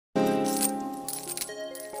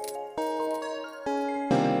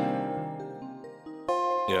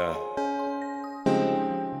Yeah.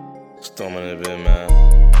 Storma in the bit, man.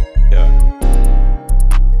 Yeah.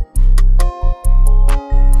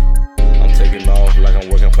 I'm taking off like I'm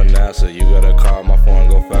working for NASA. You got a car, my phone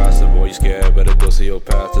go faster. Boy, you scared, better go see your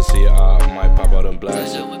pastor. See your eye, might pop out and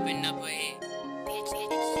blast you.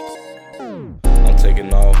 I'm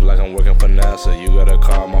taking off like I'm working for NASA. You got a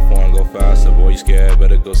car, my phone go faster. Boy, you scared,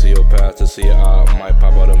 better go see your pastor. See your eye, might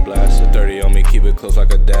pop out and blast you. 30 on me, keep it close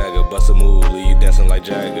like a dagger. Bust a move, leave you dancing like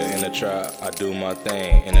Jagger. In the trap, I do my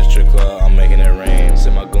thing. In the strip club, I'm making it rain.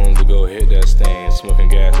 Send my goons to go hit that stain. Smoking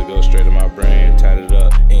gas to go straight to my brain. Tied it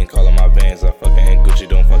up, ink all in my veins. I fucking ain't Gucci,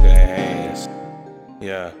 don't fucking in hands.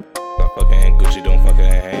 Yeah. I fucking ain't Gucci, don't fucking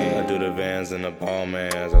hang. I do the Vans and the ball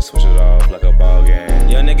mans. I switch it off like a ball game.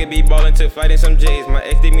 Young nigga be ballin' to fighting some J's. My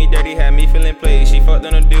ex did me dirty, had me feeling played. She fucked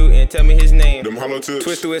on a dude and tell me his name. Them hollow tips.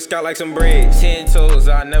 Twist through his scalp like some braids. 10 toes,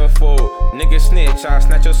 I never fold. Nigga snitch, I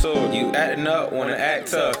snatch your soul. You acting up, wanna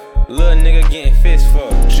act tough. Little nigga getting fist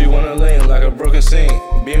fucked. She wanna lean like a broken sink.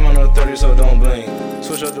 Beam on her 30, so don't blink.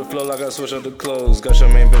 Switch up the flow like I switch up the clothes. Got your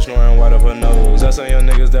main bitch knowing white up her nose. That's on your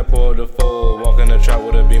niggas that pour the fold. Walk in the trap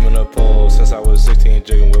with a beam in the pole. Since I was 16,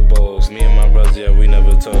 jigging with bows. Me and my brothers, yeah, we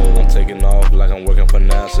never told. I'm taking off like I'm working for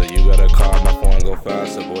NASA. You got a car, my phone go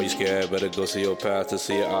faster. Boy, you scared, better go see your pastor.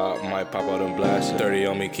 See your eye, might pop out and blast you. 30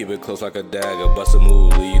 on me, keep it close like a dagger. Bust a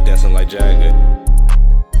move, leave you dancing like Jagger.